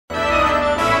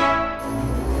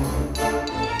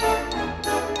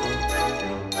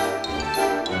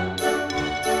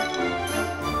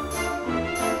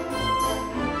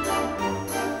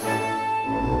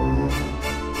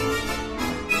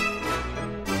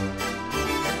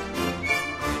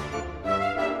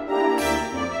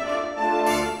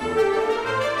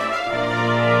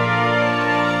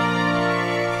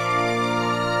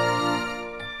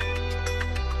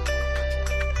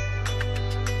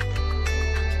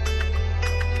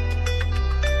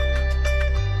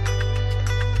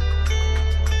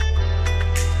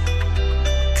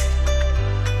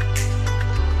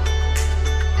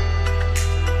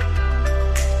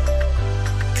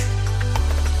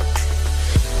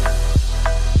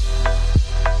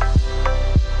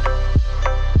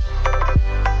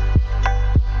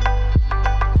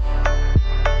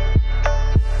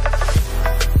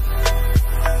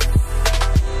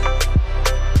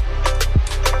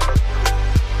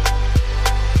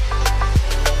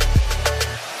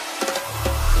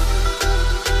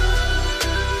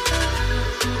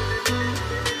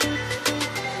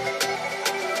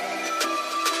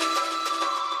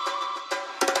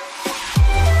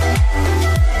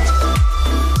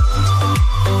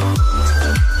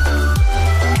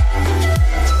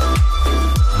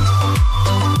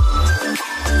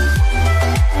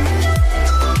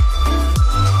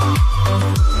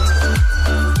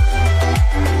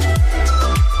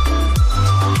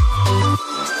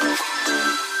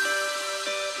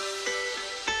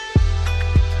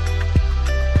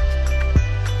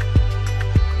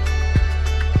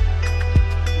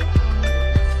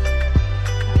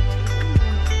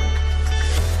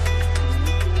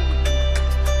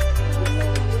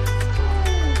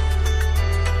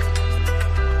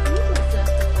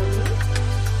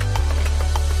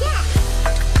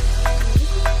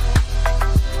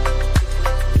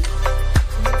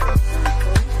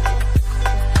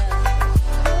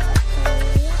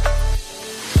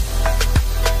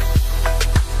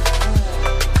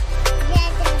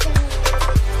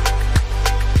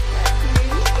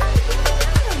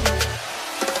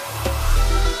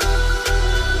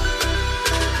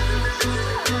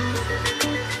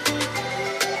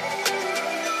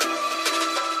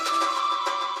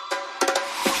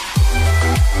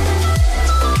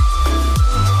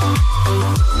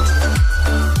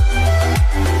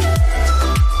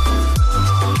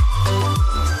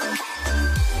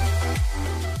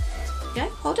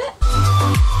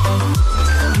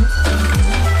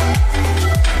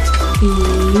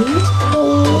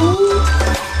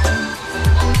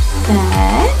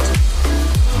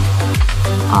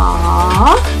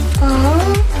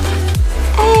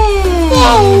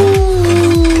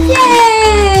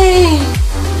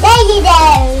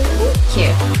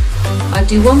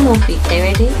do one more for you. Okay,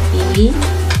 ready? E.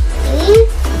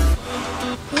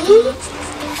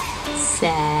 Z.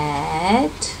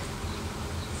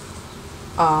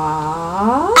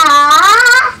 R.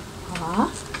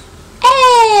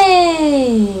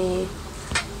 A.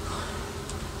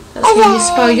 That's how you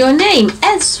spell your name,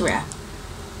 Ezra.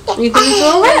 You gonna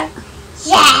draw it?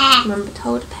 Yeah. Remember to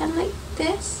hold a pen like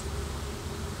this.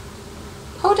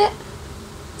 Hold it.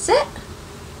 That's it.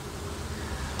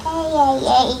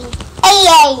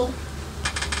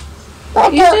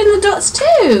 You're doing the dots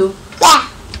too. Yeah.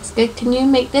 That's good. Can you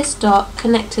make this dot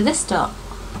connect to this dot?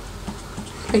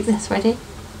 Like this. Ready?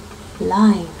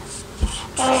 Line.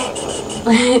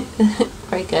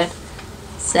 Very good.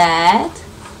 Z.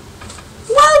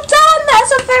 Well done.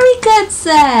 That's a very good Z.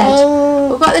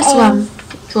 What about this one?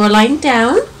 Draw a line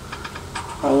down.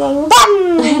 No,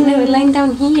 a line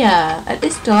down here at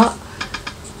this dot,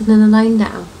 and then a line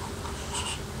down.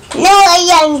 No, I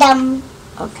am them.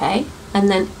 Okay, and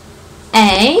then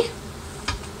A.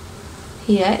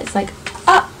 Here it's like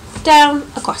up, down,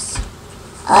 across.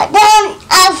 Down,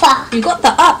 over. You got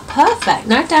the up, perfect.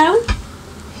 Now down.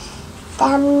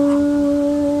 Down.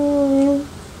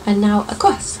 And now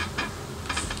across.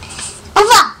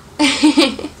 Over.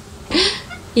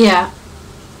 Yeah.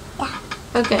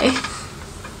 Okay.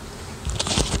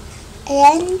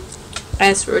 And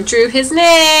Ezra drew his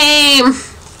name.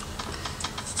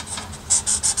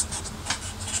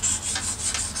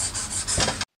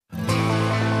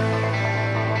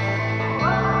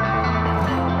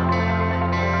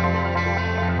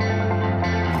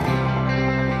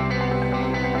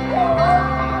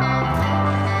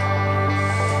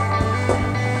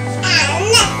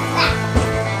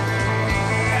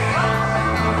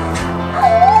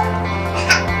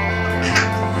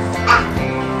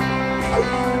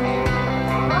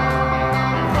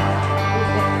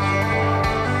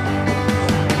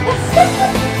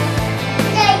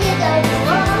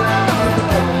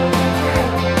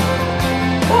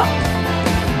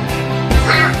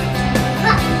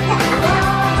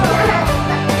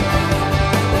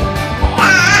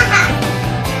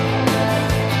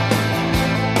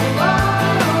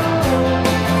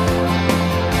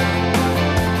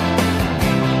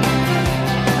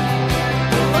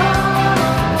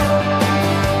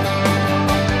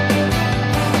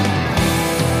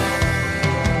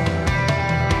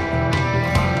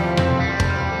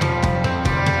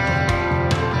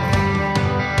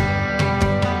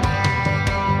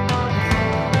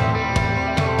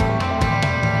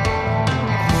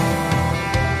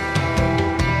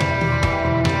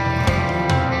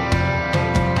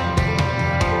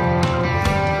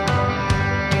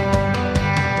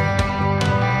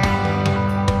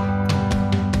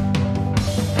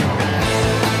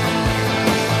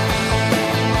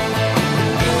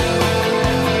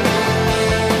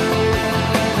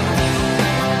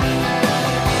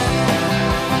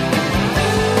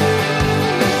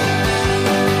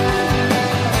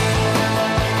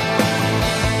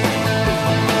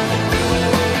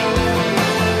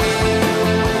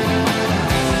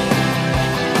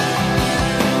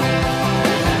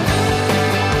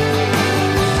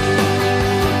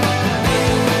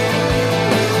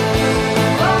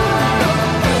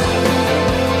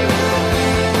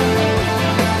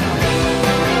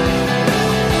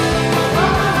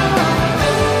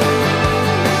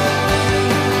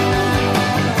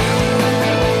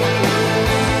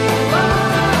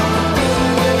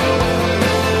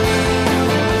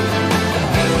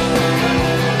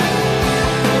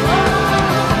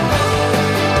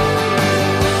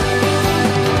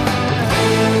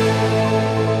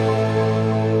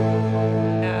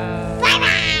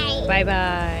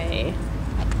 Bye-bye.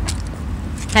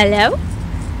 Hello?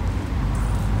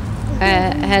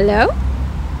 Hello?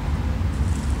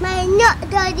 My not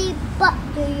daddy, but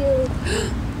do you?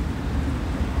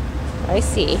 I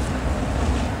see.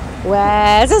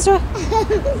 Where's Ezra?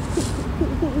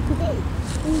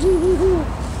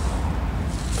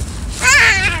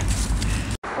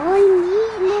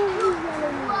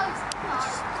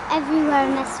 Everywhere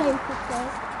and that's so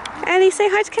pretty. Ellie, say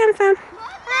hi to Cam.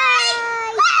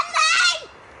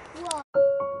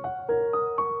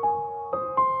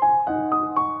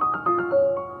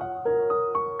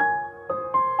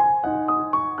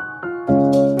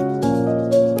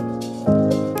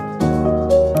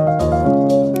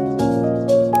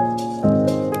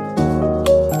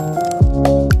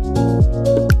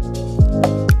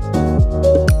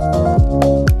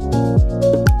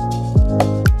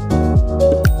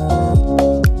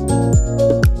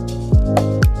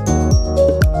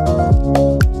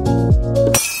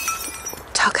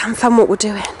 Fun what we're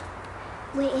doing.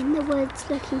 We're in the woods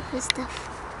looking for stuff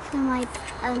for my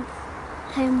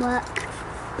homework.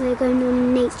 We're going on a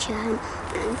nature hunt,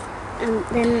 and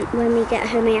then when we get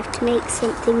home, I have to make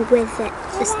something with it,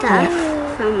 the stuff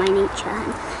from my nature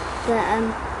hunt. But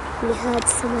we heard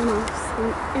someone else,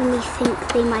 and we think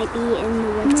they might be in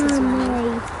the woods as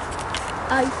well.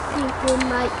 I think they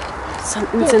might.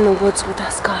 Something's in the woods with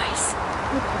us, guys.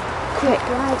 Quick,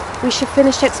 we should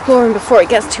finish exploring before it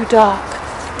gets too dark.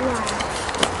 Yeah.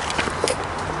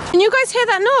 Can you guys hear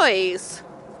that noise?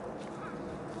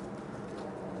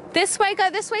 This way, go.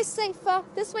 This way's safer.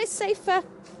 This way's safer.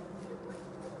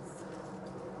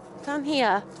 Down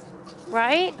here,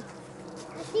 right?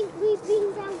 I think we've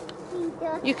been down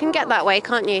here. You can get that way,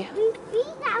 can't you? We've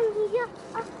been down here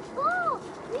before.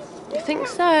 You think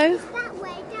so? That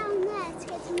way down there to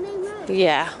get to the main road.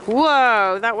 Yeah.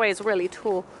 Whoa, that way is really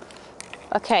tall.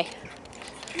 Okay.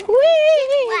 Whee!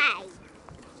 Way.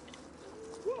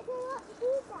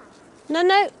 No,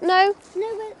 no, no.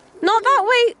 No, Not that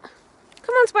way.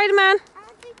 Come on, Spider-Man.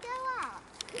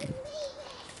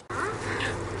 I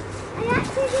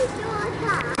actually saw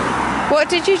that. What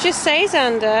did you just say,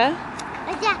 Xander?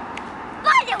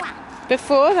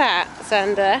 Before that,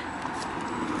 Xander.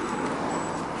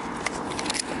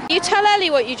 You tell Ellie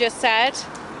what you just said.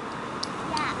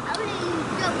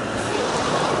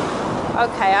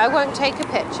 Okay, I won't take a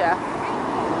picture.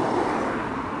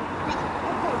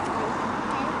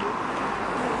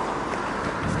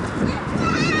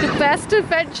 The best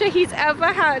adventure he's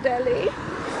ever had, Ellie.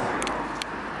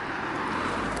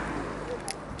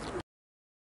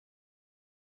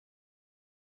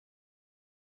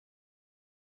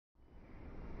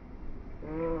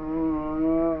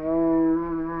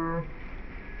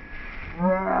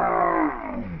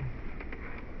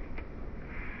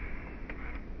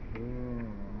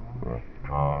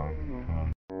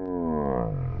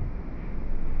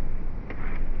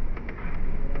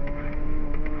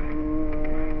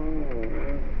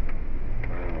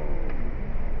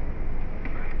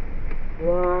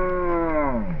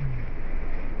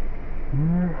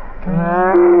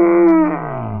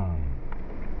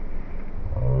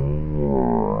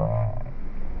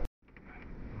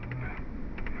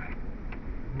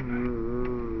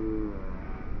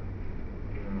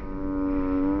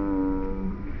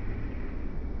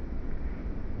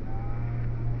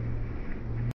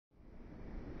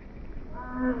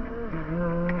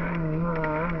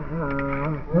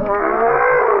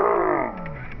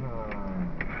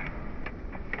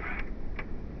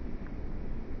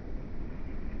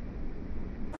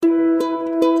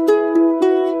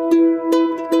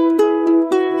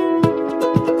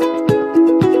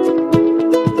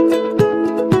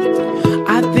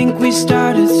 We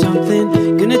started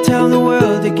something, gonna tell the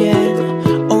world again.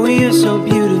 Oh, you're so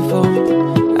beautiful,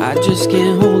 I just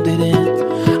can't hold it in.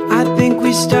 I think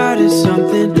we started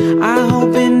something, I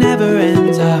hope it never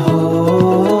ends. I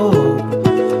hope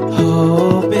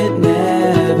it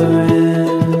never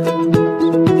ends.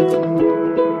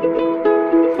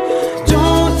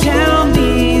 Don't tell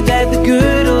me that the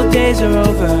good old days are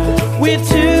over. We're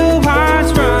two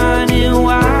hearts running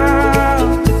wild.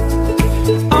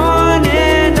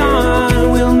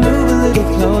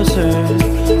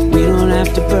 We don't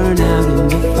have to burn out in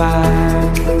the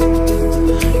fire.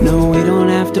 No, we don't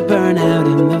have to burn out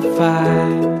in the fire.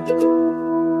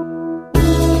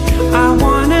 I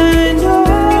wanna know,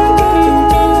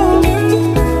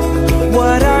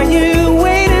 what are you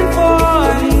waiting for?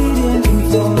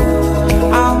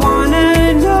 I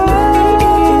wanna know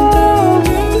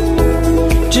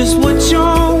just what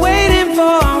you're waiting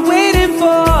for,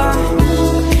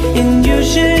 and you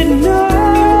should know.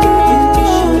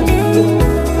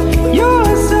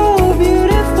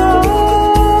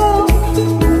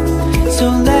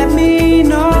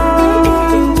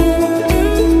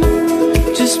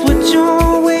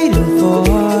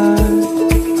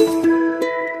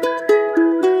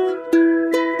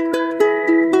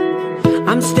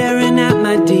 I'm staring at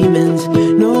my demons.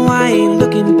 No, I ain't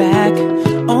looking back.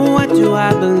 Oh, what do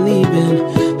I believe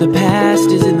in? The past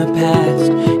is in the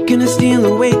past. Gonna steal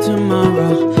away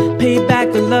tomorrow. Pay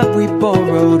back the love we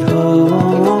borrowed.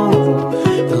 Oh,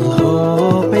 we'll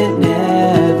hope it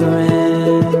never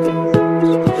ends.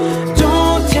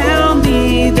 Don't tell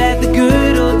me that the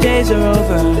good old days are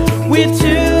over. We're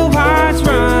too